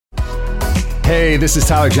Hey, this is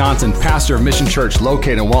Tyler Johnson, pastor of Mission Church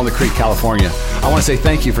located in Walnut Creek, California. I want to say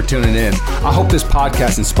thank you for tuning in. I hope this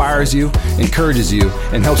podcast inspires you, encourages you,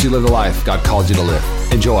 and helps you live the life God called you to live.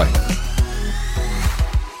 Enjoy.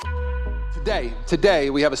 Today,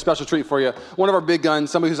 we have a special treat for you. One of our big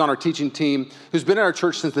guns, somebody who's on our teaching team, who's been in our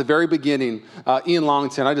church since the very beginning, Ian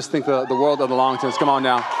Longtin. I just think the world of the Longtins. Come on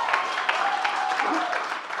now.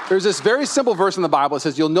 There's this very simple verse in the Bible that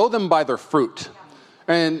says, you'll know them by their fruit.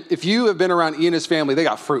 And if you have been around Ian and his family, they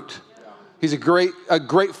got fruit. He's a great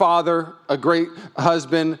father, a great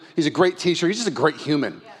husband. He's a great teacher. He's just a great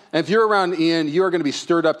human. And if you're around Ian, you are going to be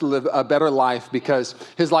stirred up to live a better life because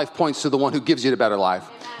his life points to the one who gives you the better life.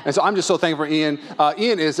 And so I'm just so thankful for Ian.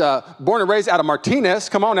 Ian is born and raised out of Martinez.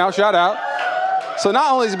 Come on now, shout out. So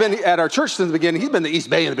not only has he been at our church since the beginning, he's been in the East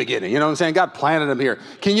Bay in the beginning. You know what I'm saying? God planted him here.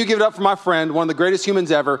 Can you give it up for my friend, one of the greatest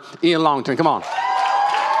humans ever, Ian Longtin? Come on.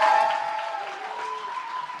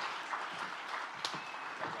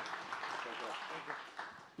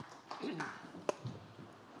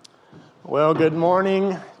 Well, good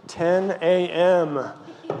morning, 10 a.m.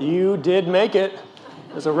 You did make it.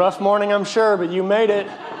 It was a rough morning, I'm sure, but you made it.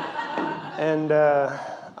 And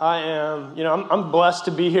I'm blessed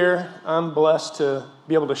to be here. I'm blessed to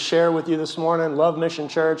be able to share with you this morning. Love Mission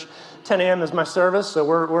Church. 10 a.m. is my service,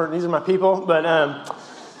 so these are my people. But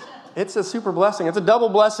it's a super blessing. It's a double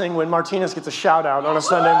blessing when Martinez gets a shout out on a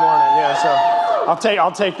Sunday morning. Yeah, so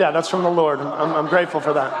I'll take that. That's from the Lord. I'm grateful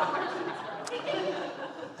for that.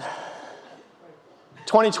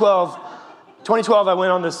 2012, I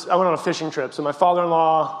went on a fishing trip. So my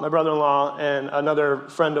father-in-law, my brother-in-law, and another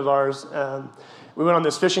friend of ours, we went on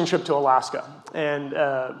this fishing trip to Alaska. And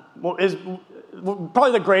is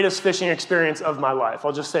probably the greatest fishing experience of my life.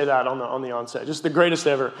 I'll just say that on the onset. Just the greatest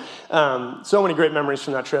ever. So many great memories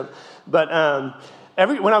from that trip. But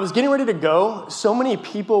when I was getting ready to go, so many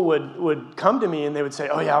people would come to me and they would say,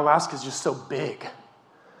 oh yeah, Alaska's just so big.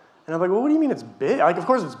 And I'm like, well, what do you mean it's big? Like, of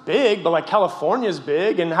course it's big, but like California's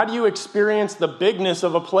big. And how do you experience the bigness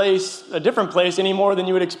of a different place, any more than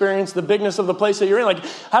you would experience the bigness of the place that you're in? Like,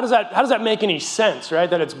 how does that make any sense, right?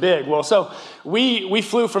 That it's big. Well, so we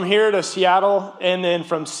flew from here to Seattle, and then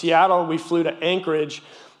from Seattle we flew to Anchorage,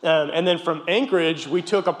 and then from Anchorage we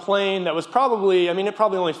took a plane that was it probably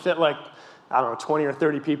only fit like 20 or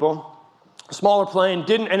 30 people. A smaller plane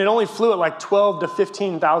and it only flew at like 12 to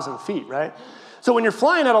 15,000 feet, right? So when you're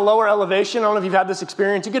flying at a lower elevation, I don't know if you've had this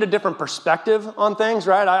experience, you get a different perspective on things,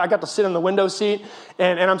 right? I got to sit in the window seat,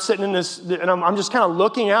 and I'm sitting in this, and I'm just kind of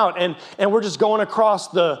looking out, and we're just going across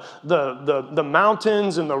the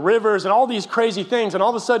mountains and the rivers and all these crazy things, and all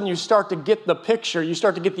of a sudden you start to get the picture, you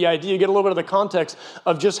start to get the idea, you get a little bit of the context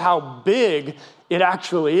of just how big it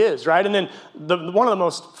actually is, right? And then one of the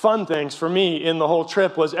most fun things for me in the whole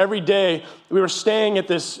trip was every day we were staying at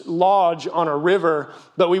this lodge on a river,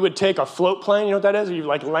 but we would take a float plane. You know what that is? You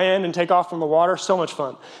like land and take off from the water. So much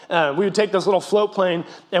fun. We would take this little float plane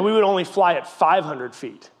and we would only fly at 500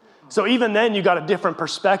 feet. So even then you got a different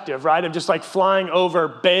perspective, right? Of just like flying over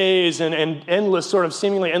bays and endless, sort of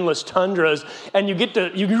seemingly endless tundras. And you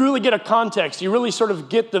really get a context. You really sort of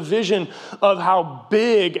get the vision of how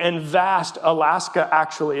big and vast Alaska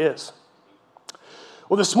actually is.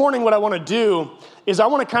 Well, this morning what I want to do is I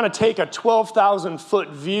want to kind of take a 12,000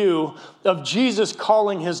 foot view of Jesus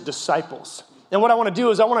calling his disciples. And what I want to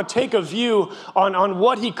do is I want to take a view on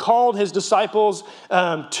what he called his disciples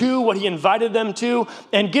to, what he invited them to,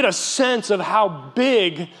 and get a sense of how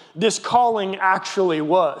big this calling actually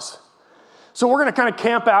was. So we're going to kind of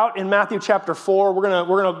camp out in Matthew chapter 4. We're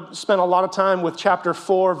going to spend a lot of time with chapter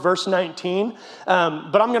 4, verse 19. But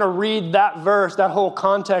I'm going to read that verse, that whole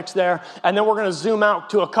context there, and then we're going to zoom out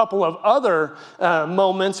to a couple of other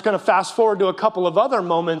moments, going to fast forward to a couple of other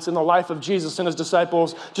moments in the life of Jesus and his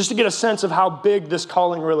disciples, just to get a sense of how big this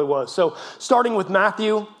calling really was. So starting with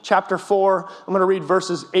Matthew chapter 4, I'm going to read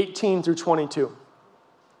verses 18 through 22.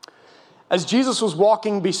 As Jesus was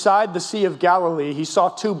walking beside the Sea of Galilee, he saw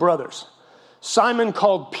two brothers, Simon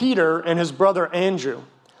called Peter and his brother Andrew.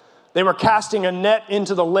 They were casting a net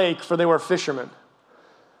into the lake, for they were fishermen.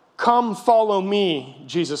 Come, follow me,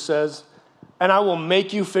 Jesus says, and I will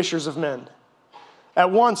make you fishers of men.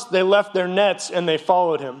 At once they left their nets and they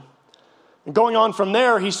followed him. And going on from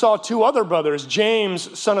there, he saw two other brothers,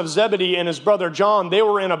 James, son of Zebedee, and his brother John. They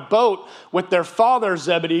were in a boat with their father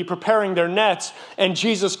Zebedee, preparing their nets, and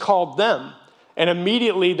Jesus called them. And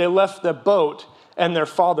immediately they left the boat and their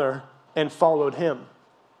father and followed him.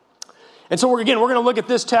 And so we're going to look at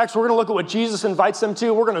this text. We're going to look at what Jesus invites them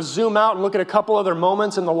to. We're going to zoom out and look at a couple other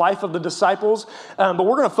moments in the life of the disciples. But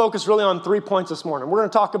we're going to focus really on 3 points this morning. We're going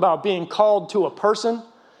to talk about being called to a person,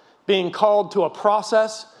 being called to a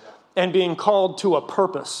process, and being called to a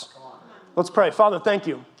purpose. Let's pray. Father, thank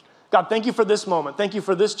you. God, thank you for this moment. Thank you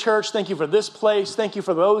for this church. Thank you for this place. Thank you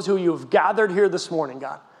for those who you've gathered here this morning,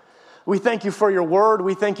 God. We thank you for your word.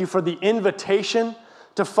 We thank you for the invitation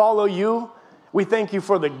to follow you. We thank you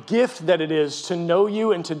for the gift that it is to know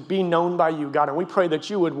you and to be known by you, God. And we pray that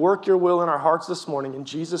you would work your will in our hearts this morning. In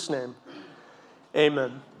Jesus' name,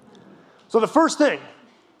 amen. So the first thing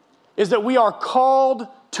is that we are called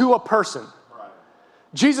to a person.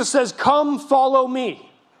 Jesus says, come follow me.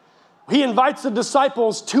 He invites the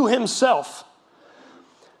disciples to himself.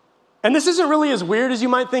 And this isn't really as weird as you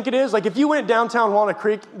might think it is. Like if you went downtown Walnut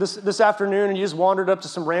Creek this afternoon and you just wandered up to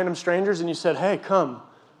some random strangers and you said, hey, come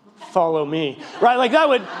follow me, right? Like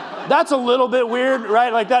that's a little bit weird,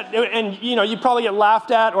 right? Like that, and you'd probably get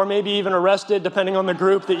laughed at or maybe even arrested depending on the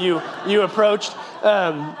group that you approached.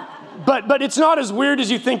 But it's not as weird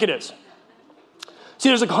as you think it is. See,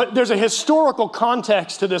 there's a historical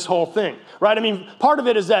context to this whole thing, right? I mean, part of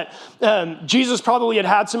it is that Jesus probably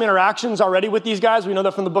had some interactions already with these guys. We know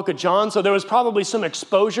that from the book of John. So there was probably some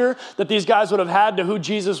exposure that these guys would have had to who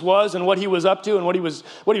Jesus was and what he was up to and what he was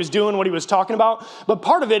doing, what he was talking about. But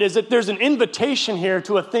part of it is that there's an invitation here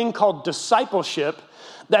to a thing called discipleship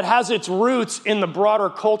that has its roots in the broader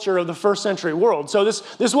culture of the first century world. So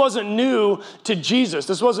this wasn't new to Jesus.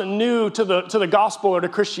 This wasn't new to the gospel or to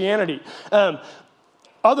Christianity.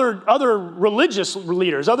 Other religious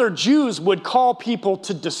leaders, other Jews would call people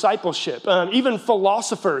to discipleship. Even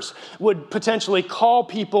philosophers would potentially call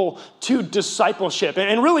people to discipleship.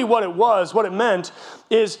 And really what it meant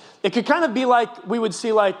is it could kind of be like, we would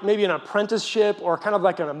see like maybe an apprenticeship or kind of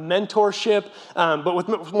like a mentorship, but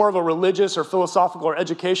with more of a religious or philosophical or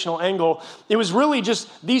educational angle. It was really just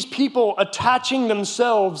these people attaching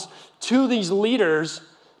themselves to these leaders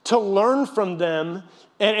to learn from them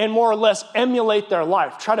and more or less emulate their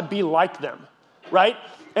life, try to be like them, right?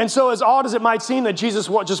 And so as odd as it might seem that Jesus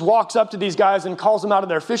just walks up to these guys and calls them out of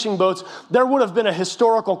their fishing boats, there would have been a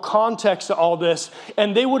historical context to all this,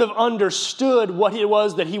 and they would have understood what it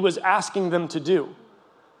was that he was asking them to do.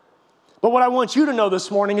 But what I want you to know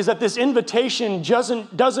this morning is that this invitation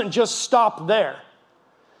doesn't just stop there.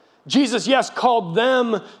 Jesus, yes, called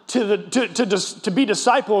them to be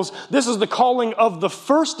disciples. This is the calling of the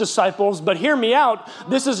first disciples, but hear me out.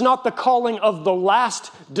 This is not the calling of the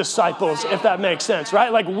last disciples, if that makes sense,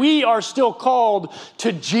 right? Like we are still called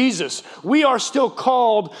to Jesus. We are still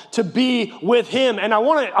called to be with him. And I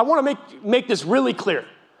want to make this really clear.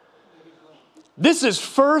 This is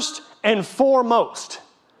first and foremost.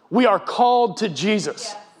 We are called to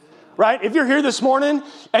Jesus. Right? If you're here this morning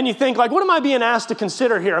and you think like, what am I being asked to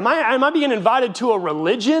consider here? Am I being invited to a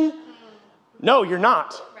religion? No, you're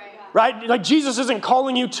not. Right? Like Jesus isn't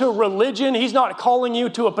calling you to religion. He's not calling you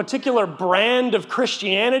to a particular brand of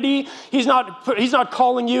Christianity. He's not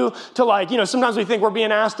calling you to like, sometimes we think we're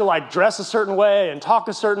being asked to like dress a certain way and talk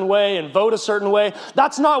a certain way and vote a certain way.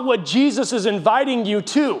 That's not what Jesus is inviting you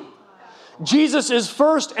to. Jesus is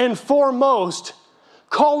first and foremost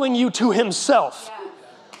calling you to himself.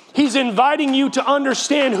 He's inviting you to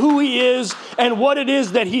understand who he is and what it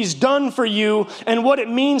is that he's done for you and what it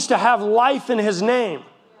means to have life in his name.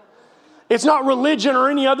 It's not religion or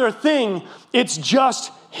any other thing. It's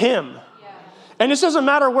just him. And this doesn't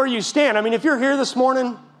matter where you stand. I mean, if you're here this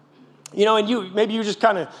morning, and maybe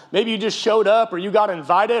you just showed up or you got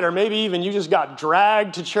invited or maybe even you just got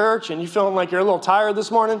dragged to church and you feeling like you're a little tired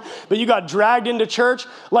this morning, but you got dragged into church.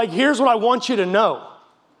 Like, here's what I want you to know.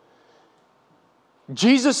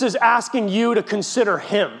 Jesus is asking you to consider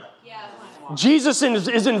him. Jesus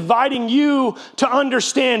is inviting you to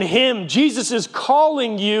understand him. Jesus is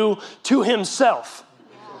calling you to himself.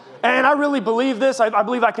 And I really believe this. I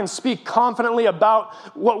believe I can speak confidently about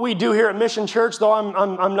what we do here at Mission Church, though I'm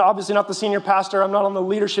obviously not the senior pastor. I'm not on the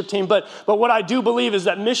leadership team. But what I do believe is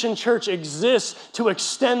that Mission Church exists to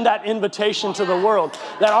extend that invitation to the world.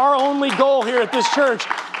 That our only goal here at this church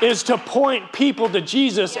is to point people to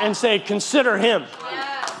Jesus and say, consider him.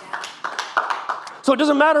 So it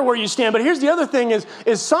doesn't matter where you stand. But here's the other thing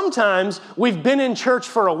is sometimes we've been in church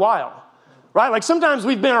for a while. Right? Like sometimes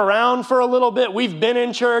we've been around for a little bit. We've been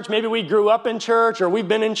in church. Maybe we grew up in church or we've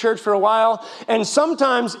been in church for a while. And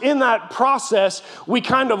sometimes in that process, we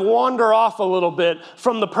kind of wander off a little bit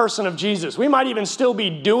from the person of Jesus. We might even still be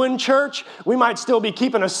doing church. We might still be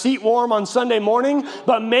keeping a seat warm on Sunday morning,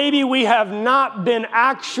 but maybe we have not been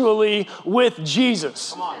actually with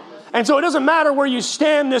Jesus. And so it doesn't matter where you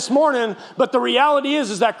stand this morning, but the reality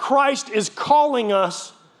is that Christ is calling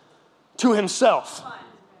us to himself.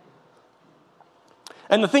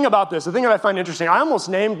 And the thing about this, the thing that I find interesting, I almost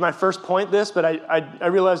named my first point this, but I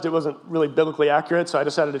realized it wasn't really biblically accurate, so I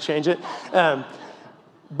decided to change it.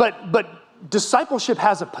 But discipleship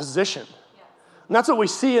has a position. And that's what we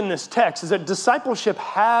see in this text, is that discipleship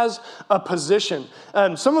has a position.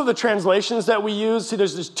 Some of the translations that we use, see,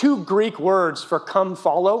 there's 2 Greek words for come,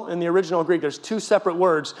 follow. In the original Greek, there's 2 separate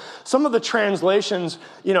words. Some of the translations,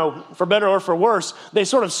 for better or for worse, they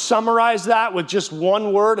sort of summarize that with just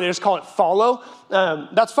one word, and they just call it follow.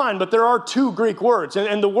 That's fine, but there are 2 Greek words.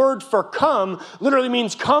 And the word for come literally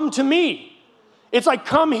means come to me. It's like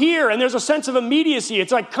come here, and there's a sense of immediacy.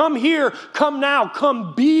 It's like come here, come now,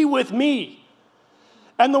 come be with me.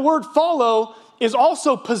 And the word follow is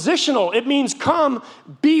also positional. It means come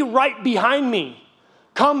be right behind me.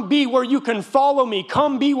 Come be where you can follow me.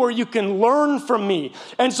 Come be where you can learn from me.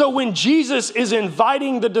 And so when Jesus is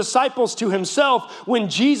inviting the disciples to himself, when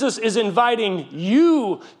Jesus is inviting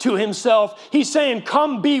you to himself, he's saying,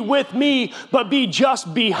 come be with me, but be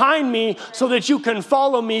just behind me so that you can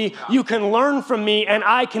follow me, you can learn from me, and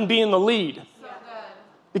I can be in the lead.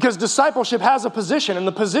 Because discipleship has a position, and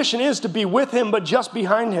the position is to be with him, but just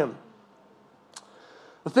behind him.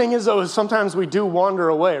 The thing is, though, is sometimes we do wander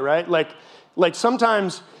away, right? Like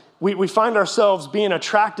sometimes we find ourselves being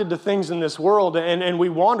attracted to things in this world, and we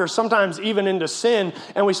wander sometimes even into sin,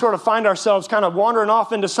 and we sort of find ourselves kind of wandering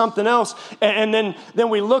off into something else, and then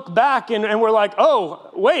we look back and we're like, oh,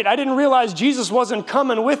 wait, I didn't realize Jesus wasn't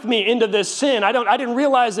coming with me into this sin. I didn't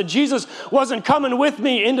realize that Jesus wasn't coming with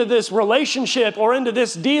me into this relationship or into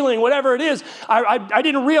this dealing, whatever it is. I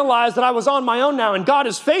didn't realize that I was on my own now, and God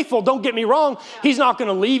is faithful, don't get me wrong. He's not going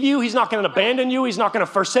to leave you. He's not going to abandon you. He's not going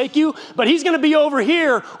to forsake you, but he's going to be over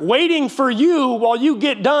here waiting for you while you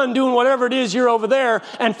get done doing whatever it is you're over there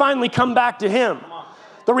and finally come back to him.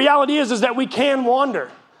 The reality is that we can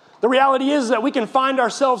wander. The reality is that we can find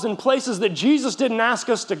ourselves in places that Jesus didn't ask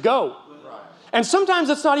us to go. And sometimes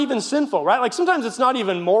it's not even sinful, right? Like sometimes it's not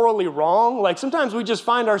even morally wrong. Like sometimes we just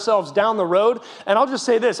find ourselves down the road. And I'll just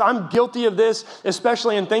say this, I'm guilty of this,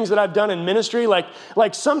 especially in things that I've done in ministry. Like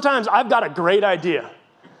sometimes I've got a great idea.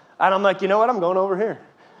 And I'm like, you know what? I'm going over here.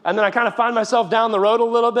 And then I kind of find myself down the road a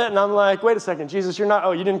little bit, and I'm like, wait a second, Jesus, you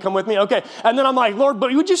didn't come with me? Okay. And then I'm like, Lord,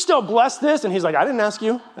 but would you still bless this? And he's like, I didn't ask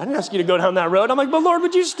you to go down that road. I'm like, but Lord,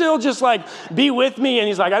 would you still just like be with me? And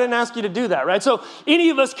he's like, I didn't ask you to do that, right? So any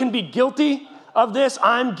of us can be guilty of this.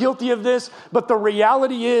 I'm guilty of this. But the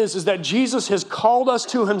reality is that Jesus has called us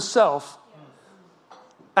to himself,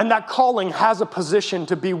 and that calling has a position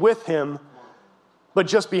to be with him, but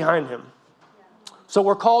just behind him. So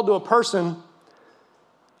we're called to a person.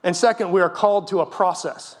 And second, we are called to a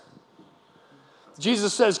process.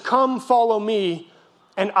 Jesus says, come follow me,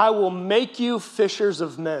 and I will make you fishers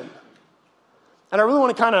of men. And I really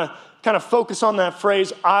want to kind of focus on that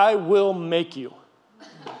phrase, I will make you.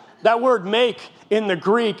 That word make in the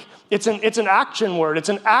Greek, it's an action word. It's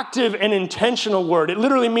an active and intentional word. It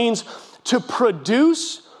literally means to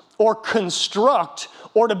produce or construct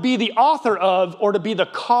or to be the author of or to be the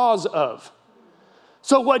cause of.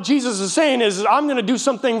 So what Jesus is saying is I'm going to do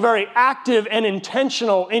something very active and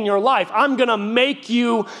intentional in your life. I'm going to make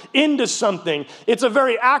you into something. It's a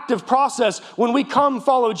very active process. When we come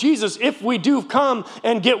follow Jesus, if we do come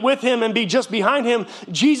and get with him and be just behind him,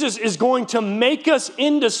 Jesus is going to make us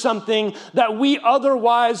into something that we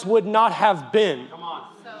otherwise would not have been. Come on.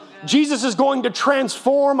 Jesus is going to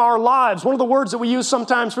transform our lives. One of the words that we use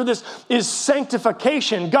sometimes for this is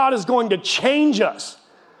sanctification. God is going to change us.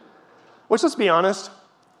 Which, let's be honest,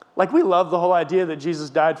 like we love the whole idea that Jesus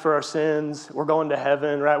died for our sins. We're going to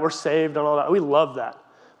heaven, right? We're saved and all that. We love that.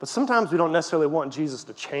 But sometimes we don't necessarily want Jesus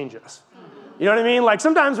to change us. You know what I mean? Like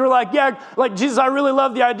sometimes we're like, yeah, like Jesus, I really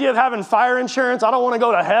love the idea of having fire insurance. I don't want to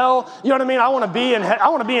go to hell. You know what I mean? I want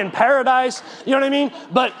to be in paradise. You know what I mean?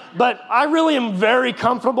 But I really am very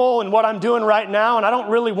comfortable in what I'm doing right now, and I don't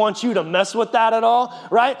really want you to mess with that at all,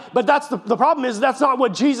 right? But that's the problem is that's not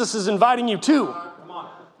what Jesus is inviting you to.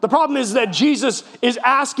 The problem is that Jesus is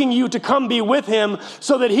asking you to come be with him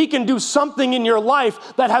so that he can do something in your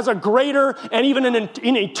life that has a greater and even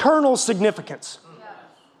an eternal significance.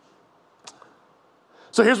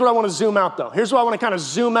 So here's what I want to zoom out, though. Here's what I want to kind of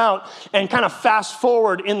zoom out and kind of fast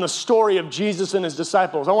forward in the story of Jesus and his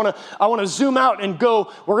disciples. I want to zoom out and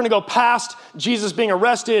go. We're going to go past Jesus being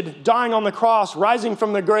arrested, dying on the cross, rising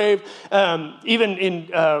from the grave, even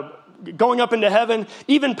in going up into heaven,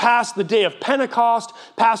 even past the day of Pentecost,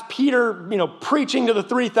 past Peter, preaching to the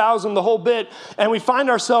 3,000, the whole bit. And we find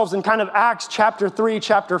ourselves in kind of Acts chapter 3,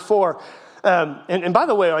 chapter 4. And by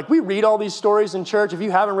the way, like we read all these stories in church. If you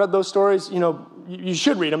haven't read those stories, you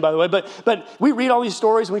should read them, by the way. But we read all these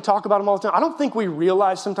stories and we talk about them all the time. I don't think we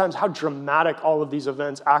realize sometimes how dramatic all of these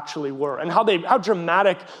events actually were and how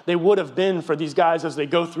dramatic they would have been for these guys as they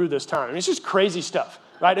go through this time. I mean, it's just crazy stuff.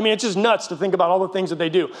 right? I mean, it's just nuts to think about all the things that they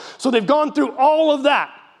do. So they've gone through all of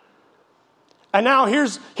that. And now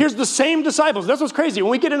here's the same disciples. That's what's crazy.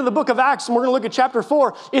 When we get into the book of Acts, and we're going to look at chapter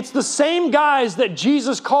 4, it's the same guys that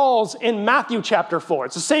Jesus calls in Matthew chapter 4.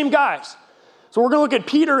 It's the same guys. So we're going to look at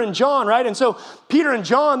Peter and John, right? And so Peter and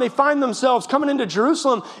John, they find themselves coming into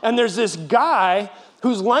Jerusalem, and there's this guy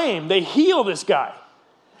who's lame. They heal this guy.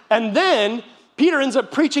 And then Peter ends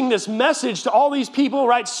up preaching this message to all these people,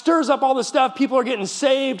 right? Stirs up all this stuff. People are getting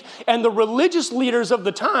saved. And the religious leaders of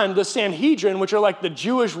the time, the Sanhedrin, which are like the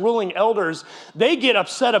Jewish ruling elders, they get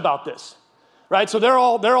upset about this, right? So they're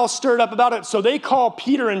all stirred up about it. So they call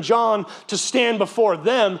Peter and John to stand before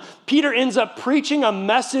them. Peter ends up preaching a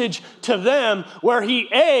message to them where he,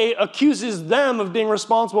 A, accuses them of being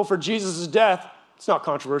responsible for Jesus' death. It's not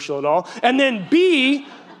controversial at all. And then B,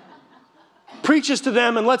 preaches to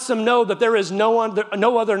them and lets them know that there is no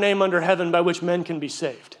other name under heaven by which men can be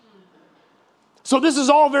saved. So this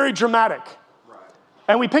is all very dramatic.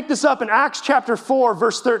 And we pick this up in Acts chapter 4,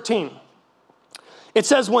 verse 13. It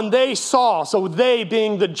says, when they saw, so they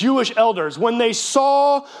being the Jewish elders, when they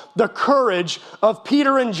saw the courage of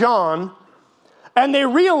Peter and John, and they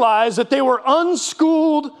realized that they were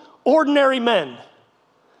unschooled, ordinary men,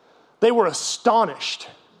 they were astonished.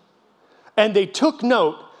 And they took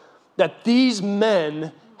note that these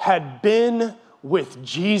men had been with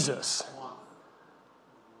Jesus.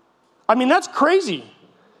 I mean, that's crazy.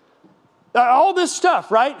 All this stuff,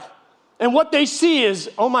 right? And what they see is,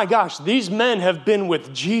 oh my gosh, these men have been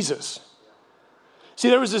with Jesus. See,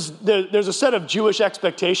 there's a set of Jewish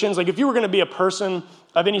expectations. Like if you were going to be a person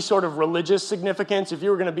of any sort of religious significance, if you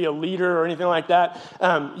were going to be a leader or anything like that,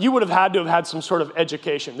 you would have had some sort of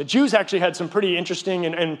education. The Jews actually had some pretty interesting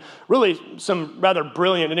and really some rather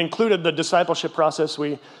brilliant. It included the discipleship process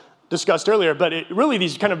we discussed earlier, but really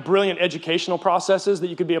these kind of brilliant educational processes that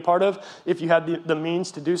you could be a part of if you had the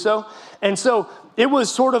means to do so. And so it was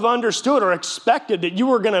sort of understood or expected that you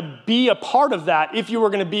were going to be a part of that if you were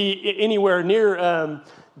going to be anywhere near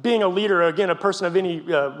being a leader, again, a person of any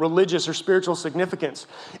religious or spiritual significance.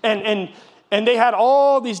 And they had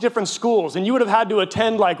all these different schools, and you would have had to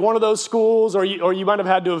attend like one of those schools, or you might have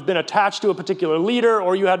had to have been attached to a particular leader,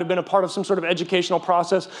 or you had to have been a part of some sort of educational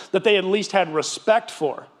process that they at least had respect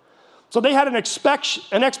for. So they had an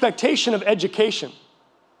expectation of education.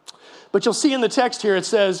 But you'll see in the text here, it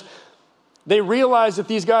says, they realized that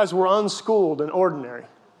these guys were unschooled and ordinary,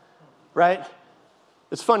 right?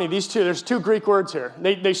 It's funny, there's two Greek words here.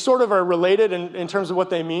 They sort of are related in terms of what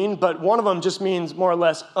they mean, but one of them just means more or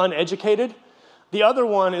less uneducated. The other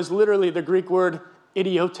one is literally the Greek word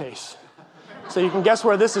idiotes. So you can guess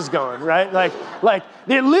where this is going, right? Like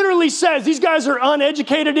it literally says these guys are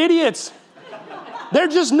uneducated idiots. They're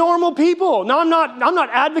just normal people. Now, I'm not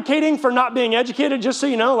advocating for not being educated, just so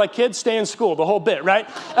you know, like kids stay in school, the whole bit, right?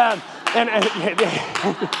 And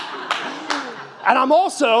I'm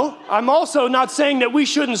also not saying that we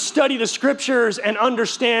shouldn't study the scriptures and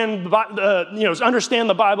understand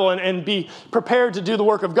the Bible and be prepared to do the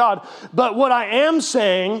work of God. But what I am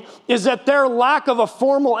saying is that their lack of a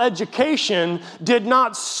formal education did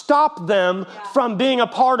not stop them from being a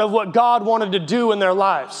part of what God wanted to do in their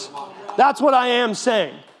lives. That's what I am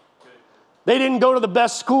saying. They didn't go to the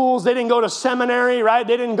best schools. They didn't go to seminary, right?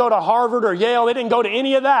 They didn't go to Harvard or Yale. They didn't go to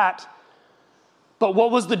any of that. But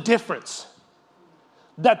what was the difference?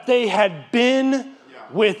 That they had been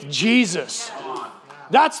with Jesus.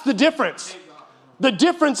 That's the difference. The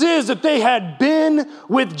difference is that they had been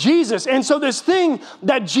with Jesus. And so this thing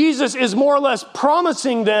that Jesus is more or less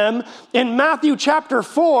promising them in Matthew chapter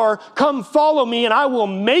 4, come follow me and I will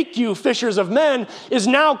make you fishers of men, is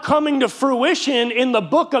now coming to fruition in the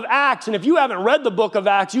book of Acts. And if you haven't read the book of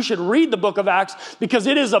Acts, you should read the book of Acts because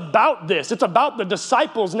it is about this. It's about the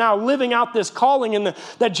disciples now living out this calling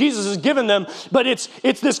that Jesus has given them. But it's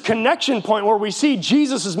this connection point where we see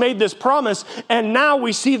Jesus has made this promise, and now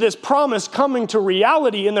we see this promise coming to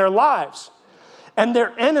reality in their lives. And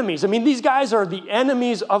they're enemies. I mean, these guys are the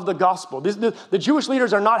enemies of the gospel. The Jewish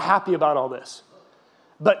leaders are not happy about all this.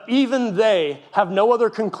 But even they have no other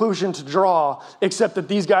conclusion to draw except that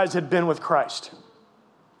these guys had been with Christ.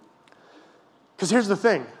 Because here's the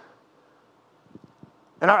thing.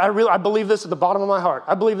 And I believe this at the bottom of my heart.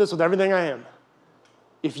 I believe this with everything I am.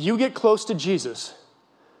 If you get close to Jesus,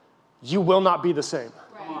 you will not be the same.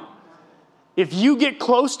 Right. If you get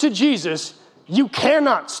close to Jesus, you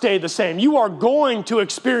cannot stay the same. You are going to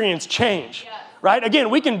experience change. right? Again,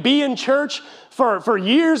 we can be in church for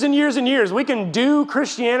years and years and years. We can do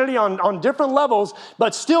Christianity on different levels,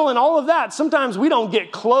 but still in all of that, sometimes we don't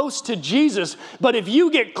get close to Jesus. But if you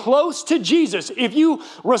get close to Jesus, if you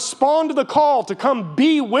respond to the call to come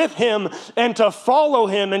be with him and to follow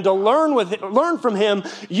him and to learn from him,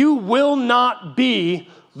 you will not be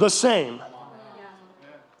the same.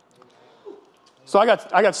 So I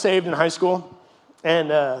got saved in high school,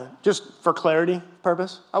 and just for clarity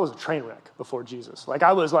purpose, I was a train wreck before Jesus.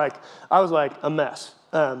 I was like a mess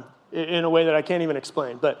in a way that I can't even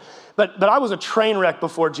explain. But I was a train wreck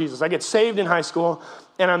before Jesus. I get saved in high school,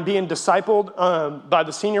 and I'm being discipled by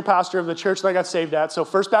the senior pastor of the church that I got saved at. So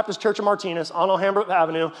First Baptist Church of Martinez on Alhambra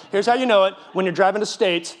Avenue. Here's how you know it. When you're driving to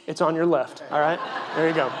States, it's on your left, all right? There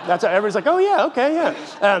you go. That's how everybody's like, oh, yeah, okay,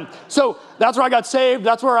 yeah. So that's where I got saved.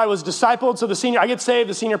 That's where I was discipled. So I get saved.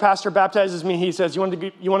 The senior pastor baptizes me. He says, you want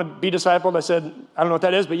to be discipled? I said, I don't know what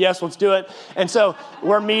that is, but yes, let's do it. And so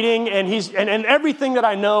we're meeting, and and everything that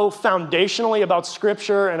I know foundationally about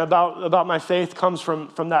Scripture and about my faith comes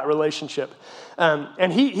from that relationship.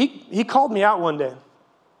 And he called me out one day,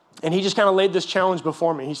 and he just kind of laid this challenge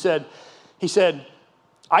before me. He said,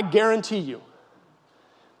 I guarantee you,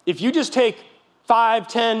 if you just take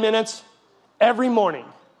 5-10 minutes every morning,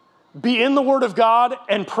 be in the Word of God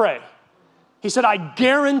and pray. He said, I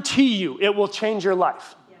guarantee you it will change your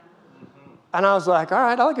life. And I was like, all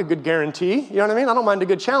right, I like a good guarantee. You know what I mean? I don't mind a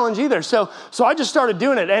good challenge either. So I just started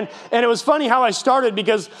doing it. And it was funny how I started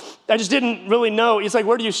because I just didn't really know. It's like,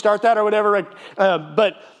 where do you start that or whatever?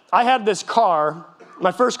 But I had this car.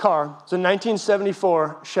 My first car was a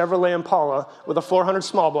 1974 Chevrolet Impala with a 400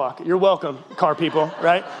 small block. You're welcome, car people,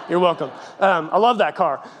 right? You're welcome. I love that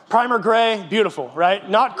car. Primer gray, beautiful, right?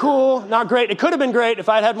 Not cool, not great. It could have been great. If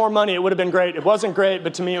I had more money, it would have been great. It wasn't great,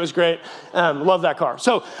 but to me, it was great. Love that car.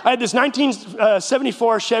 So I had this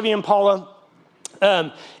 1974 Chevy Impala.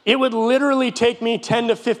 It would literally take me 10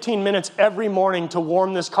 to 15 minutes every morning to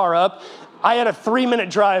warm this car up. I had a 3-minute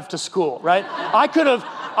drive to school, right? I could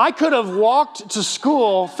have walked to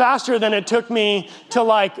school faster than it took me to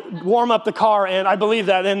warm up the car, and I believe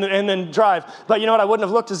that, and then drive. But you know what? I wouldn't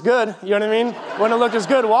have looked as good. You know what I mean? Wouldn't have looked as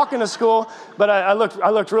good walking to school, but I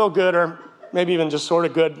looked real good, or maybe even just sort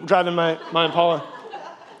of good driving my Impala.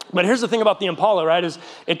 But here's the thing about the Impala, right, is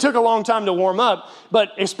it took a long time to warm up, but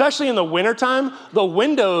especially in the wintertime, the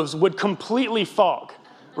windows would completely fog,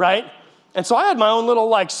 right? And so I had my own little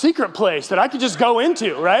secret place that I could just go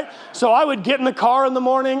into, right? So I would get in the car in the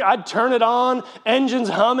morning, I'd turn it on, engine's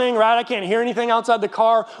humming, right? I can't hear anything outside the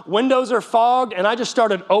car, windows are fogged, and I just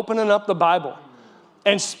started opening up the Bible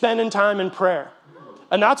and spending time in prayer.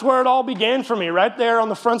 And that's where it all began for me, right there on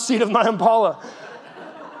the front seat of my Impala.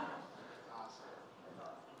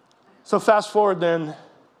 So fast forward then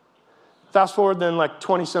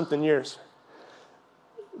 20-something years.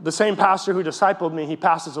 The same pastor who discipled me, he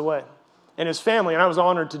passes away. And his family, and I was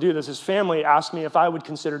honored to do this, his family asked me if I would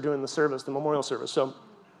consider doing the service, the memorial service. So,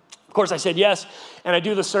 of course, I said yes, and I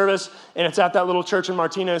do the service, and it's at that little church in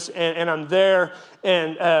Martinez, and I'm there,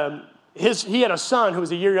 and he had a son who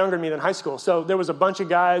was a year younger than me in high school. So there was a bunch of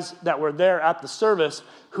guys that were there at the service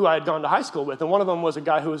who I had gone to high school with, and one of them was a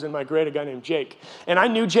guy who was in my grade, a guy named Jake. And I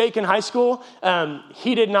knew Jake in high school.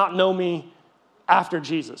 He did not know me after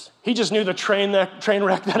Jesus. He just knew the train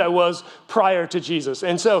wreck that I was prior to Jesus.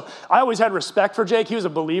 And so I always had respect for Jake. He was a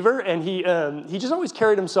believer, and he just always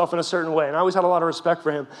carried himself in a certain way, and I always had a lot of respect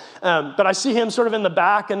for him. But I see him sort of in the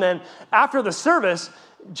back, and then after the service,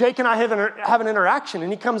 Jake and I have an interaction,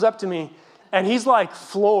 and he comes up to me, and he's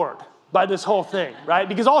floored by this whole thing, right?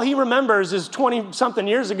 Because all he remembers is 20-something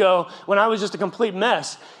years ago when I was just a complete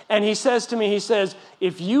mess. And he says to me,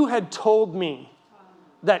 if you had told me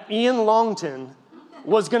that Ian Longtin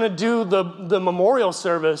was going to do the memorial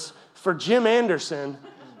service for Jim Anderson,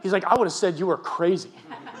 he's like, I would have said you were crazy.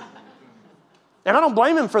 And I don't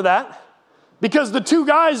blame him for that, because the two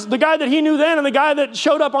guys, the guy that he knew then and the guy that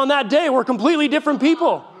showed up on that day, were completely different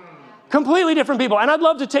people. Completely different people. And I'd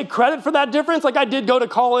love to take credit for that difference. I did go to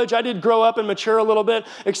college. I did grow up and mature a little bit,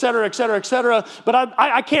 et cetera, et cetera, et cetera. But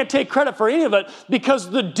I can't take credit for any of it, because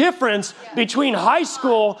the difference between high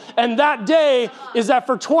school and that day is that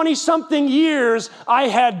for 20-something years, I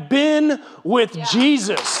had been with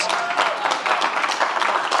Jesus.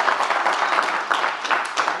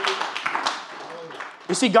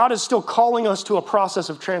 You see, God is still calling us to a process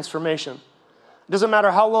of transformation. It doesn't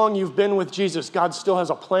matter how long you've been with Jesus, God still has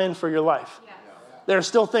a plan for your life. Yes. There are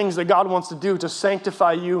still things that God wants to do to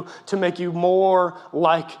sanctify you, to make you more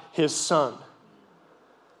like his son.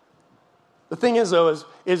 The thing is, though,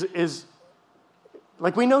 is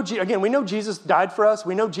Like we know Jesus died for us.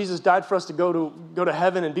 We know Jesus died for us to go to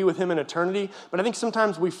heaven and be with him in eternity. But I think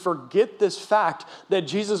sometimes we forget this fact that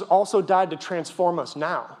Jesus also died to transform us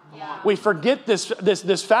now. Yeah. We forget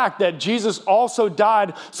this fact that Jesus also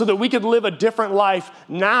died so that we could live a different life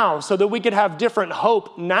now, so that we could have different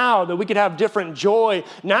hope now, that we could have different joy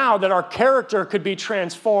now, that our character could be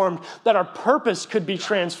transformed, that our purpose could be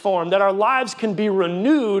transformed, that our lives can be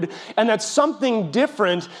renewed, and that something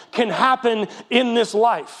different can happen in this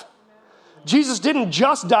life. Jesus didn't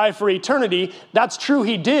just die for eternity. That's true,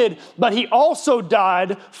 he did, but he also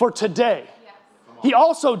died for today. He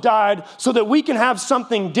also died so that we can have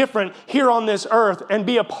something different here on this earth and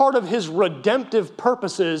be a part of his redemptive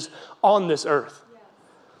purposes on this earth.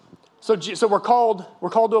 So we're called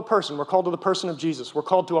to a person. We're called to the person of Jesus. We're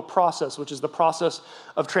called to a process, which is the process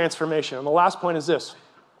of transformation. And the last point is this.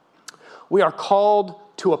 We are called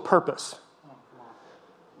to a purpose.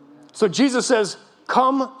 So Jesus says,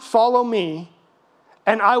 come follow me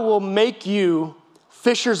and I will make you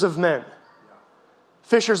fishers of men.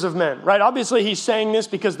 Fishers of men, right? Obviously, he's saying this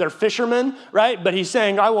because they're fishermen, right? But he's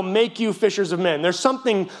saying, I will make you fishers of men. There's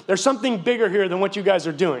something bigger here than what you guys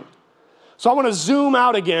are doing. So I want to zoom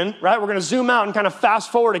out again, right? We're going to zoom out and kind of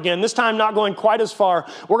fast forward again. This time not going quite as far.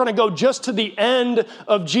 We're going to go just to the end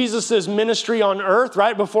of Jesus' ministry on earth,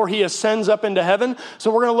 right? Before he ascends up into heaven. So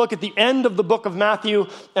we're going to look at the end of the book of Matthew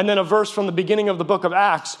and then a verse from the beginning of the book of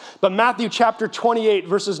Acts. But Matthew chapter 28,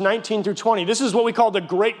 verses 19 through 20. This is what we call the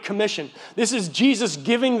Great Commission. This is Jesus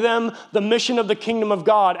giving them the mission of the kingdom of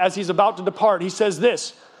God as he's about to depart. He says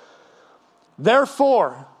this,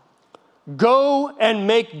 therefore, go and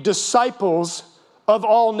make disciples of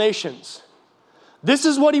all nations. This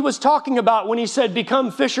is what he was talking about when he said,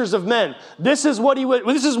 become fishers of men. This is what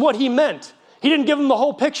he meant. He didn't give them the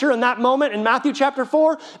whole picture in that moment in Matthew chapter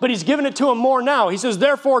 4, but he's given it to them more now. He says,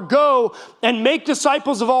 therefore, go and make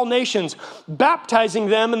disciples of all nations, baptizing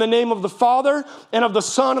them in the name of the Father and of the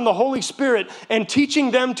Son and the Holy Spirit, and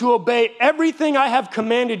teaching them to obey everything I have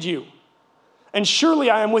commanded you. And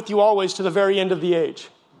surely I am with you always to the very end of the age.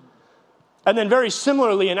 And then very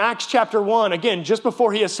similarly in Acts chapter 1, again, just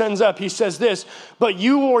before he ascends up, he says this, but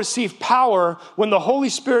you will receive power when the Holy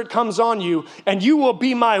Spirit comes on you, and you will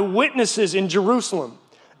be my witnesses in Jerusalem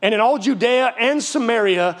and in all Judea and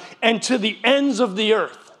Samaria and to the ends of the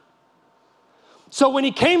earth. So when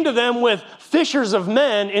he came to them with fishers of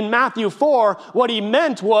men in Matthew 4, what he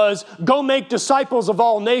meant was go make disciples of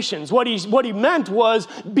all nations. What he meant was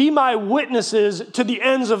be my witnesses to the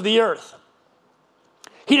ends of the earth.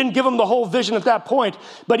 He didn't give them the whole vision at that point,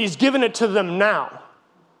 but he's given it to them now.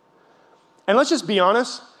 And let's just be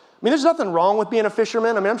honest. I mean, there's nothing wrong with being a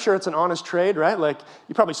fisherman. I mean, I'm sure it's an honest trade, right? Like,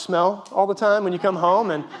 you probably smell all the time when you come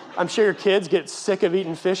home, and I'm sure your kids get sick of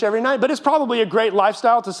eating fish every night, but it's probably a great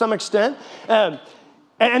lifestyle to some extent.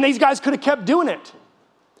 And these guys could have kept doing it.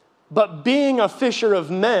 But being a fisher of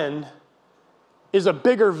men is a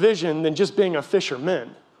bigger vision than just being a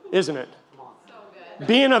fisherman, isn't it?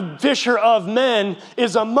 Being a fisher of men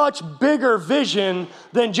is a much bigger vision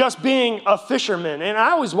than just being a fisherman. And I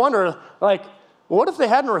always wonder, like, what if they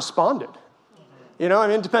hadn't responded? You know, I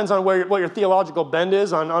mean, it depends on what your theological bend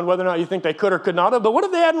is on whether or not you think they could or could not have. But what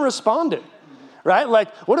if they hadn't responded? Right?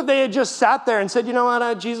 Like, what if they had just sat there and said, you know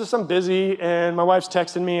what, Jesus, I'm busy, and my wife's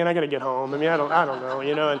texting me, and I got to get home. I mean, I don't know,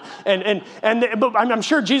 you know. But I'm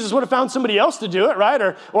sure Jesus would have found somebody else to do it,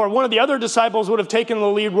 right? Or one of the other disciples would have taken the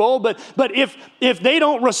lead role. But if they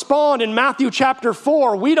don't respond in Matthew chapter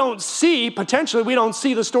 4, we don't see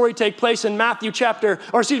the story take place in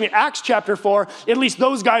Acts chapter 4. At least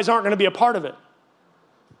those guys aren't going to be a part of it.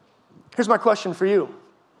 Here's my question for you.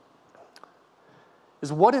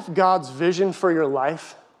 Is what if God's vision for your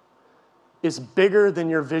life is bigger than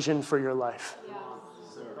your vision for your life?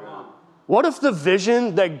 Yeah. What if the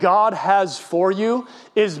vision that God has for you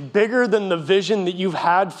is bigger than the vision that you've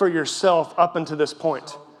had for yourself up until this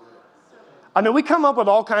point? I mean, we come up with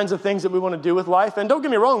all kinds of things that we want to do with life, and don't get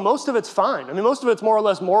me wrong, most of it's fine. I mean, most of it's more or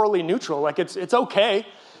less morally neutral. Like, it's okay.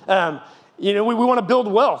 We want to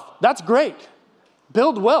build wealth. That's great.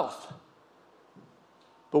 Build wealth.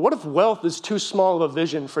 But what if wealth is too small of a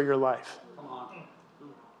vision for your life?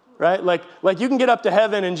 Right? Like you can get up to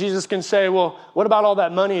heaven and Jesus can say, well, what about all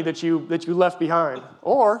that money that you left behind?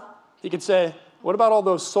 Or he could say, what about all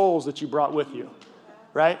those souls that you brought with you?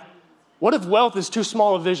 Right? What if wealth is too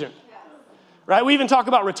small a vision? Right? We even talk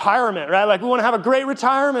about retirement, right? Like, we want to have a great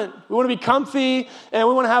retirement. We want to be comfy, and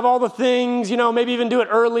we want to have all the things, you know, maybe even do it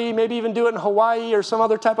early, maybe even do it in Hawaii or some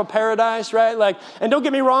other type of paradise, right? Like, and don't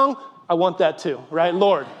get me wrong, I want that too, right?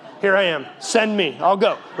 Lord, here I am. Send me. I'll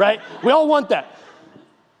go, right? We all want that.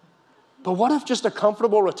 But what if just a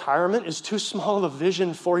comfortable retirement is too small of a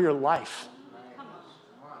vision for your life?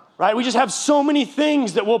 Right? We just have so many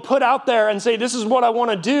things that we'll put out there and say, this is what I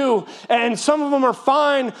want to do. And some of them are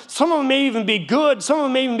fine. Some of them may even be good. Some of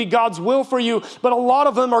them may even be God's will for you. But a lot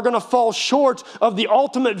of them are going to fall short of the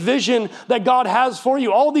ultimate vision that God has for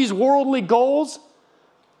you. All these worldly goals,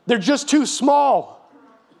 they're just too small.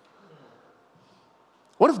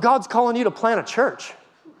 What if God's calling you to plant a church?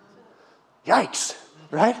 Yikes,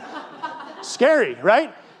 right? Scary,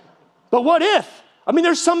 right? But what if? I mean,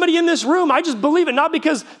 there's somebody in this room, I just believe it,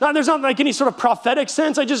 there's not like any sort of prophetic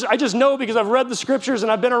sense. I just know because I've read the scriptures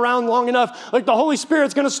and I've been around long enough, like the Holy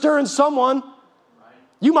Spirit's going to stir in someone.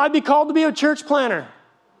 You might be called to be a church planner.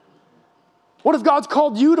 What if God's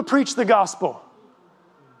called you to preach the gospel?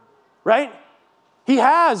 Right? He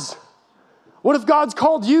has. What if God's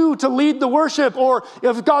called you to lead the worship, or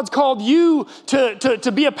if God's called you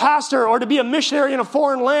to be a pastor or to be a missionary in a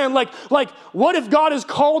foreign land? Like, what if God has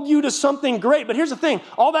called you to something great? But here's the thing,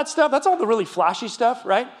 all that stuff, that's all the really flashy stuff,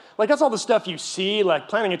 right? Like that's all the stuff you see, like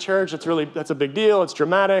planting a church, that's a big deal, it's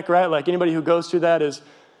dramatic, right? Like anybody who goes through that is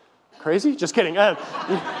crazy? Just kidding.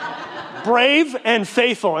 Brave and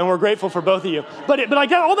faithful, and we're grateful for both of you. But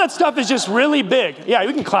like all that stuff is just really big. Yeah,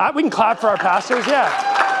 we can clap for our pastors,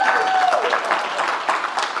 yeah.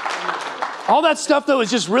 All that stuff, though,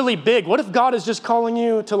 is just really big. What if God is just calling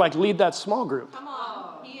you to, like, lead that small group? Come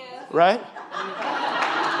on. He is. Right?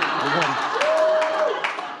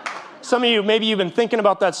 Some of you, maybe you've been thinking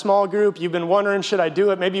about that small group. You've been wondering, should I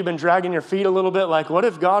do it? Maybe you've been dragging your feet a little bit. Like, what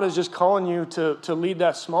if God is just calling you to lead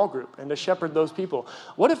that small group and to shepherd those people?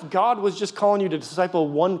 What if God was just calling you to disciple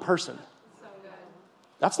one person?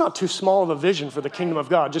 That's not too small of a vision for the kingdom of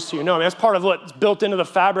God, just so you know. I mean, that's part of what's built into the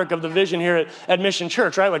fabric of the vision here at Mission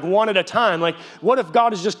Church, right? Like one at a time. Like, what if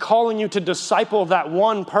God is just calling you to disciple that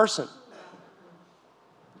one person?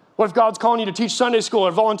 What if God's calling you to teach Sunday school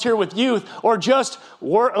or volunteer with youth or just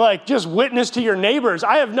witness to your neighbors?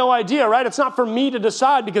 I have no idea, right? It's not for me to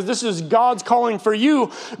decide because this is God's calling for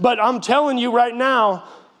you. But I'm telling you right now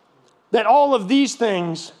that all of these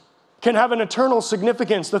things can have an eternal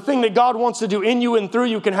significance. The thing that God wants to do in you and through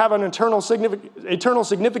you can have an eternal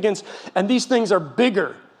significance, and these things are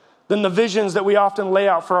bigger than the visions that we often lay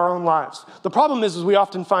out for our own lives. The problem is we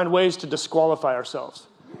often find ways to disqualify ourselves,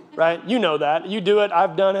 right? You know that. You do it.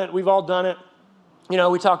 I've done it. We've all done it. You know,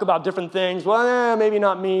 we talk about different things. Well, maybe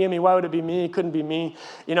not me. I mean, why would it be me? It couldn't be me.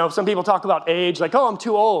 You know, some people talk about age, like, oh, I'm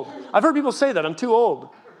too old. I've heard people say that, I'm too old.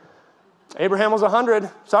 Abraham was 100.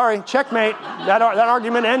 Sorry, checkmate. That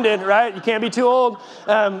argument ended, right? You can't be too old.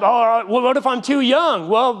 Well, what if I'm too young?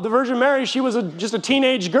 Well, the Virgin Mary, she was just a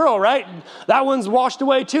teenage girl, right? That one's washed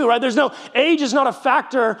away too, right? Age is not a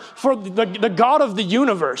factor for the God of the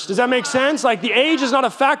universe. Does that make sense? Like the age is not a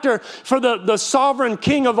factor for the sovereign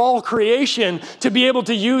king of all creation to be able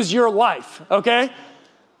to use your life, okay?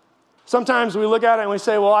 Sometimes we look at it and we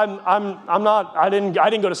say, well, I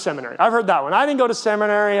didn't go to seminary. I've heard that one. I didn't go to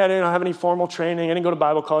seminary. I didn't have any formal training. I didn't go to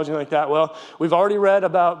Bible college, anything like that. Well, we've already read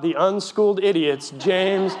about the unschooled idiots,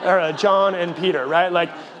 John and Peter, right?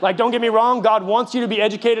 Like, don't get me wrong. God wants you to be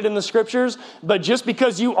educated in the scriptures, but just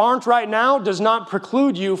because you aren't right now does not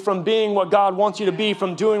preclude you from being what God wants you to be,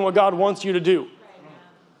 from doing what God wants you to do.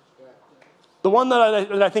 The one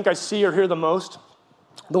that I think I see or hear the most,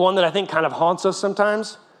 the one that I think kind of haunts us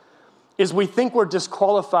sometimes, is we think we're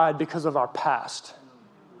disqualified because of our past.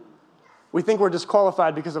 We think we're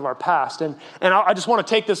disqualified because of our past. And I just want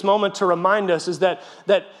to take this moment to remind us is that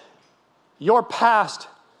your past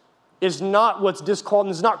is not what's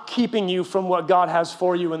disqualifying, is not keeping you from what God has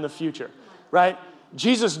for you in the future, right?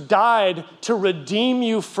 Jesus died to redeem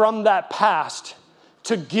you from that past,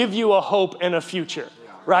 to give you a hope and a future,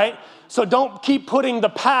 right? So don't keep putting the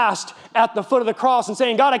past at the foot of the cross and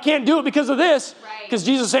saying, God, I can't do it because of this. Because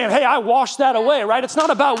Jesus is saying, hey, I washed that away, right? It's not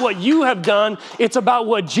about what you have done. It's about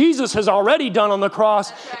what Jesus has already done on the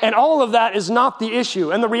cross. And all of that is not the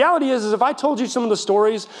issue. And the reality is if I told you some of the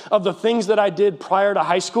stories of the things that I did prior to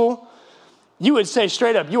high school, you would say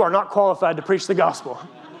straight up, you are not qualified to preach the gospel.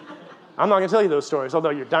 I'm not going to tell you those stories, although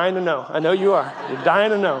you're dying to know. I know you are. You're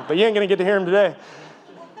dying to know. But you ain't going to get to hear them today.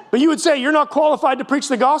 But you would say, you're not qualified to preach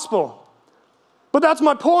the gospel. But that's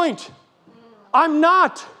my point. I'm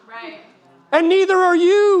not. Right. And neither are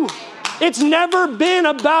you. It's never been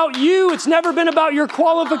about you. It's never been about your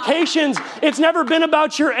qualifications. It's never been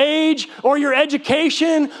about your age or your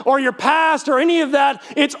education or your past or any of that.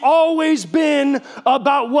 It's always been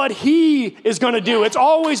about what he is going to do. It's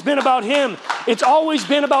always been about him. It's always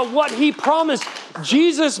been about what he promised.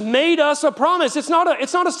 Jesus made us a promise. It's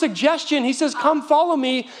not a suggestion. He says, come follow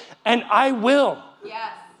me and I will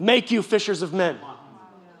make you fishers of men.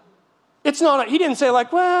 He didn't say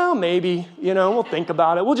like, well, maybe, we'll think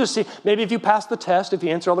about it. We'll just see. Maybe if you pass the test, if you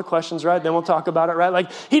answer all the questions right, then we'll talk about it, right?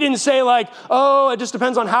 Like, he didn't say like, oh, it just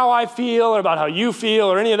depends on how I feel or about how you feel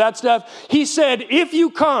or any of that stuff. He said, if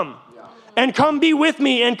you come and come be with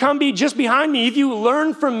me and come be just behind me, if you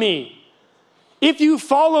learn from me, if you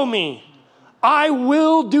follow me, I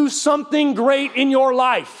will do something great in your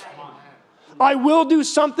life. I will do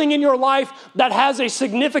something in your life that has a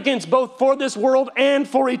significance both for this world and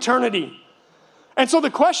for eternity. And so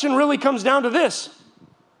the question really comes down to this.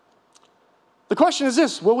 The question is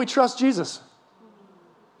this: will we trust Jesus?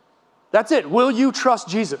 That's it. Will you trust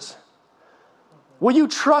Jesus? Will you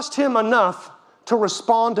trust him enough to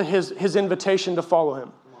respond to his invitation to follow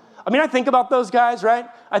him? I mean, I think about those guys, right?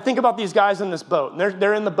 I think about these guys in this boat. And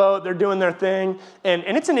they're in the boat, they're doing their thing. And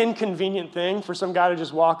it's an inconvenient thing for some guy to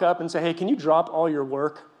just walk up and say, hey, can you drop all your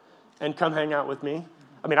work and come hang out with me?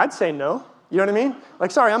 I mean, I'd say no. You know what I mean?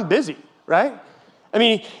 Like, sorry, I'm busy, right? I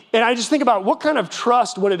mean, and I just think about what kind of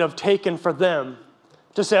trust would it have taken for them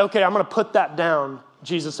to say, okay, I'm going to put that down,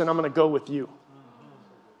 Jesus, and I'm going to go with you.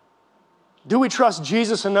 Do we trust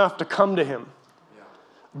Jesus enough to come to him?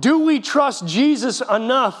 Do we trust Jesus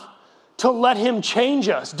enough to let him change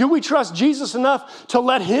us? Do we trust Jesus enough to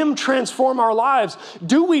let him transform our lives?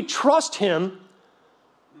 Do we trust him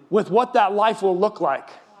with what that life will look like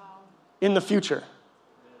in the future?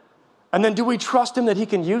 And then do we trust him that he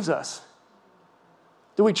can use us?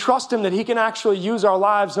 Do we trust him that he can actually use our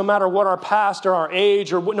lives no matter what our past or our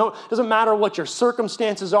age or no, doesn't matter what your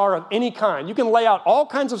circumstances are of any kind. You can lay out all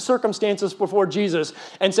kinds of circumstances before Jesus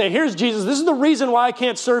and say, here's Jesus, this is the reason why I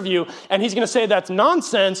can't serve you. And he's going to say, that's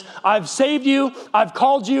nonsense. I've saved you. I've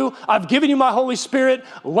called you. I've given you my Holy Spirit.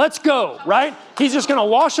 Let's go, right? He's just going to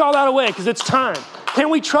wash all that away because it's time. Can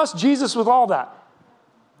we trust Jesus with all that?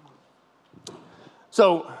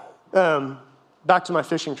 So back to my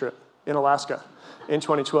fishing trip in Alaska. In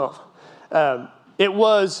 2012. It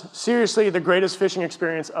was seriously the greatest fishing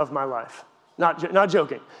experience of my life. Not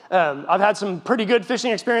joking. I've had some pretty good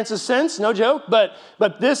fishing experiences since, no joke, but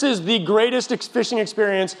this is the greatest fishing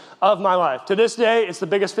experience of my life. To this day, it's the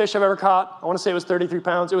biggest fish I've ever caught. I want to say it was 33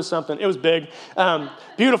 pounds. It was something. It was big.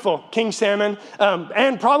 Beautiful king salmon,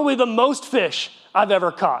 and probably the most fish I've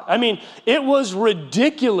ever caught. I mean, it was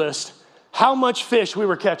ridiculous how much fish we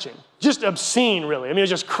were catching. Just obscene, really. I mean, it was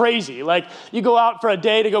just crazy. Like, you go out for a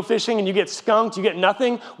day to go fishing and you get skunked, you get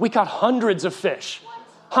nothing. We caught hundreds of fish.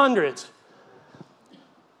 Hundreds.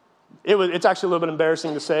 It's actually a little bit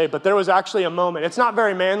embarrassing to say, but there was actually a moment. It's not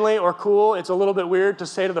very manly or cool. It's a little bit weird to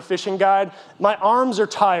say to the fishing guide, my arms are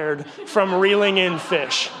tired from reeling in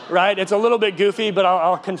fish, right? It's a little bit goofy, but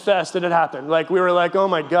I'll confess that it happened. Like, we were like, oh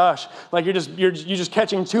my gosh, like you're just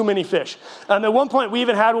catching too many fish. At one point, we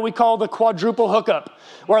even had what we call the quadruple hookup,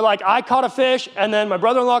 where like I caught a fish, and then my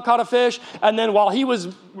brother-in-law caught a fish, and then while he was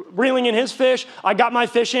reeling in his fish, I got my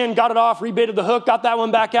fish in, got it off, rebaited the hook, got that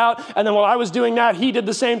one back out, and then while I was doing that, he did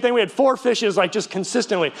the same thing. We had 4 fishes, like just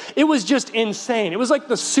consistently. It was just insane. It was like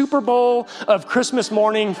the Super Bowl of Christmas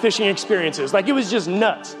morning fishing experiences. Like, it was just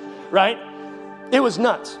nuts, right? It was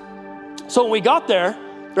nuts. So when we got there,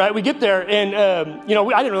 right, we get there, and I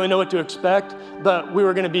didn't really know what to expect, but we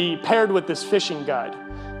were going to be paired with this fishing guide.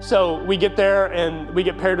 So we get there and we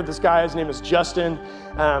get paired with this guy. His name is Justin.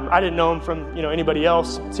 I didn't know him from anybody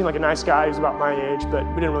else. Seemed like a nice guy. He was about my age, but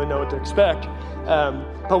we didn't really know what to expect.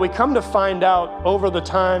 But we come to find out over the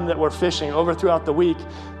time that we're fishing, over throughout the week,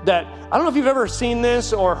 that I don't know if you've ever seen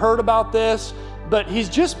this or heard about this, but he's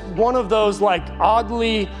just one of those like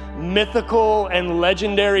oddly mythical and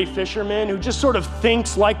legendary fishermen who just sort of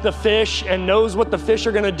thinks like the fish and knows what the fish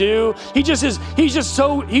are going to do. He was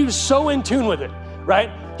so in tune with it, right?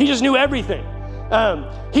 He just knew everything.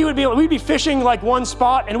 We'd be fishing like one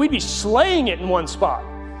spot and we'd be slaying it in one spot.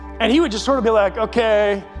 And he would just sort of be like,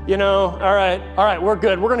 okay, all right, we're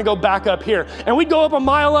good. We're going to go back up here. And we'd go up a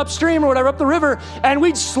mile upstream or whatever, up the river, and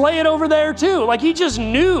we'd slay it over there too. Like, he just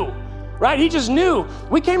knew, right? He just knew.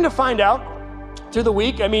 We came to find out through the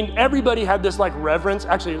week, I mean, everybody had this like reverence.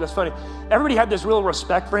 Actually, that's funny. Everybody had this real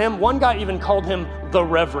respect for him. One guy even called him the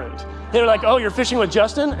Reverend. They were like, oh, you're fishing with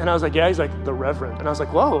Justin? And I was like, yeah. He's like, the Reverend. And I was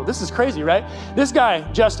like, whoa, this is crazy, right? This guy,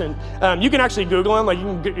 Justin, you can actually Google him.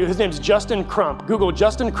 Like, his name's Justin Crump. Google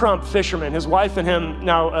Justin Crump, fisherman. His wife and him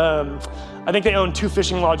now, I think they own 2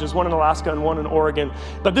 fishing lodges, one in Alaska and one in Oregon.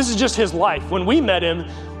 But this is just his life. When we met him,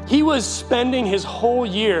 he was spending his whole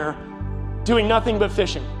year doing nothing but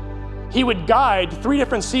fishing. he would guide 3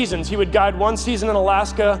 different seasons. He would guide 1 season in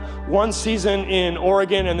Alaska, 1 season in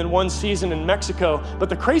Oregon, and then 1 season in Mexico. But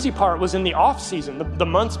the crazy part was in the off season, the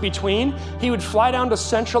months between, he would fly down to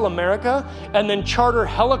Central America and then charter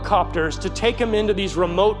helicopters to take him into these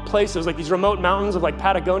remote places, like these remote mountains of like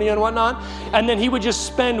Patagonia and whatnot. And then he would just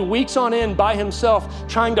spend weeks on end by himself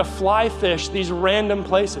trying to fly fish these random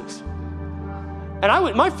places.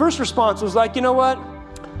 And my first response was like, you know what?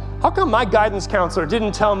 How come my guidance counselor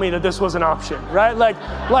didn't tell me that this was an option, right?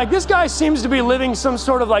 Like this guy seems to be living some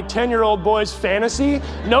sort of like 10-year-old boy's fantasy.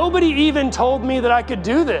 Nobody even told me that I could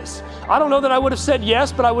do this. I don't know that I would have said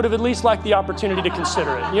yes, but I would have at least liked the opportunity to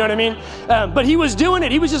consider it. You know what I mean? But he was doing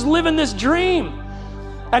it. He was just living this dream.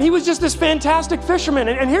 And he was just this fantastic fisherman.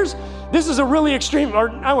 And this is a really extreme,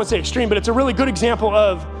 or I wouldn't say extreme, but it's a really good example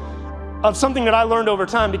of something that I learned over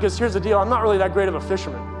time, because here's the deal, I'm not really that great of a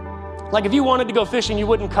fisherman. Like if you wanted to go fishing, you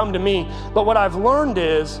wouldn't come to me. But what I've learned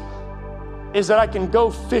is that I can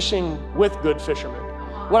go fishing with good fishermen.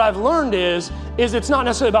 What I've learned is it's not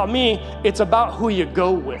necessarily about me, it's about who you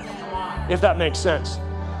go with, if that makes sense.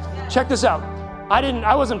 Check this out.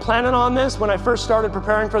 I wasn't planning on this when I first started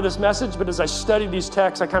preparing for this message, but as I studied these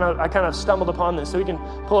texts, I kind of stumbled upon this. So we can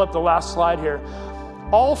pull up the last slide here.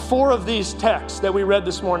 All 4 of these texts that we read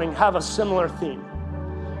this morning have a similar theme.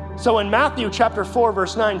 So in Matthew chapter 4,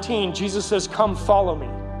 verse 19, Jesus says, "Come follow me."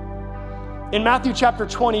 In Matthew chapter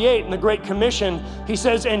 28, in the Great Commission, he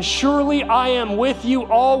says, "And surely I am with you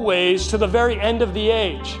always to the very end of the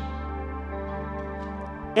age."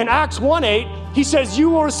 In Acts 1:8, he says, "You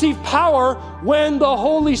will receive power when the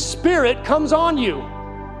Holy Spirit comes on you."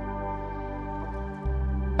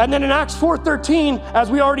 And then in Acts 4:13, as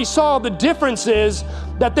we already saw, the difference is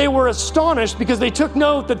that they were astonished because they took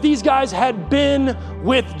note that these guys had been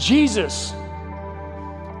with Jesus.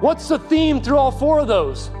 What's the theme through all 4 of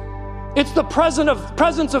those? It's the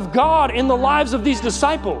presence of God in the lives of these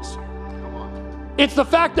disciples. It's the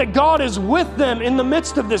fact that God is with them in the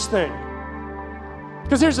midst of this thing.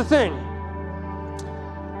 Because here's the thing.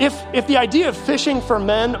 If the idea of fishing for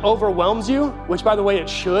men overwhelms you, which by the way it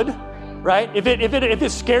should, right? If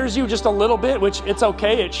it scares you just a little bit, which it's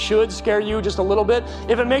okay, it should scare you just a little bit.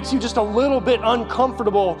 If it makes you just a little bit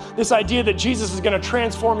uncomfortable, this idea that Jesus is going to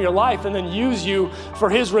transform your life and then use you for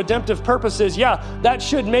his redemptive purposes, yeah, that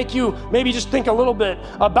should make you maybe just think a little bit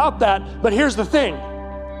about that. But here's the thing.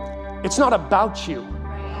 It's not about you.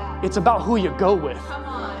 It's about who you go with.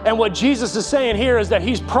 And what Jesus is saying here is that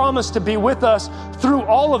he's promised to be with us through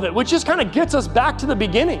all of it, which just kind of gets us back to the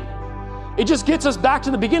beginning. It just gets us back to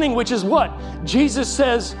the beginning, which is what? Jesus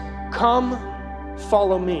says, "Come,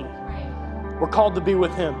 follow me." We're called to be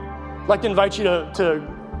with him. I'd like to invite you to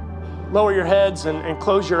lower your heads and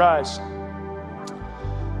close your eyes.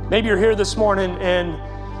 Maybe you're here this morning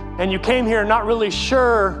and you came here not really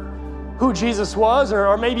sure who Jesus was,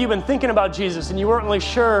 or maybe you've been thinking about Jesus and you weren't really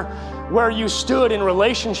sure where you stood in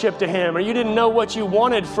relationship to him, or you didn't know what you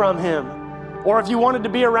wanted from him, or if you wanted to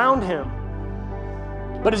be around him.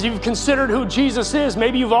 But as you've considered who Jesus is,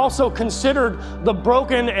 maybe you've also considered the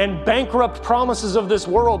broken and bankrupt promises of this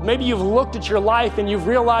world. Maybe you've looked at your life and you've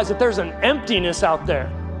realized that there's an emptiness out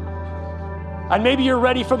there. And maybe you're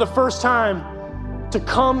ready for the first time to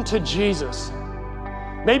come to Jesus.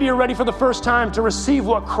 Maybe you're ready for the first time to receive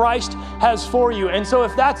what Christ has for you. And so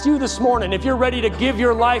if that's you this morning, if you're ready to give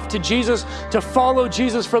your life to Jesus, to follow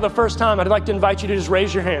Jesus for the first time, I'd like to invite you to just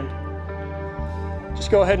raise your hand.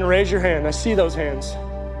 Just go ahead and raise your hand. I see those hands.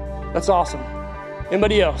 That's awesome.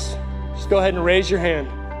 Anybody else? Just go ahead and raise your hand.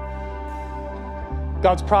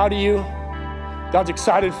 God's proud of you. God's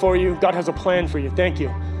excited for you. God has a plan for you. Thank you.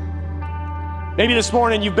 Maybe this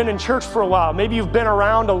morning you've been in church for a while. Maybe you've been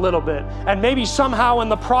around a little bit. And maybe somehow in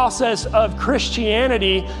the process of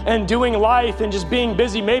Christianity and doing life and just being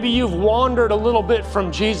busy, maybe you've wandered a little bit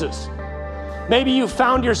from Jesus. Maybe you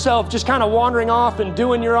found yourself just kind of wandering off and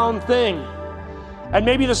doing your own thing. And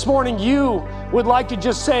maybe this morning you would like to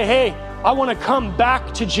just say, hey, I want to come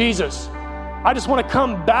back to Jesus. I just want to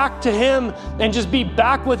come back to him and just be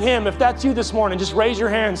back with him. If that's you this morning, just raise your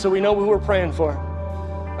hand so we know who we're praying for.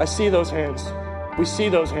 I see those hands. We see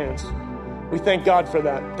those hands. We thank God for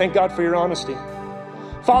that. Thank God for your honesty.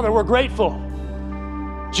 Father, we're grateful.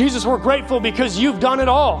 Jesus, we're grateful because you've done it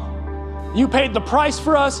all. You paid the price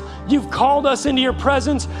for us. You've called us into your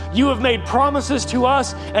presence. You have made promises to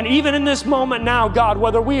us. And even in this moment now, God,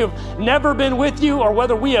 whether we have never been with you or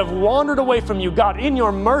whether we have wandered away from you, God, in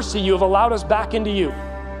your mercy, you have allowed us back into you.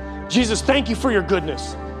 Jesus, thank you for your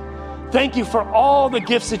goodness. Thank you for all the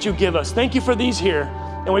gifts that you give us. Thank you for these here.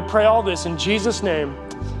 And we pray all this in Jesus' name.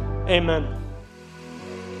 Amen.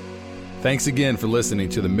 Thanks again for listening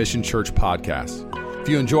to the Mission Church podcast. If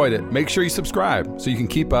you enjoyed it, make sure you subscribe so you can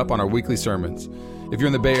keep up on our weekly sermons. If you're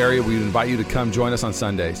in the Bay Area, we invite you to come join us on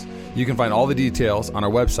Sundays. You can find all the details on our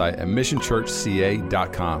website at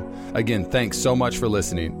missionchurchca.com. Again, thanks so much for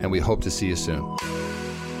listening, and we hope to see you soon.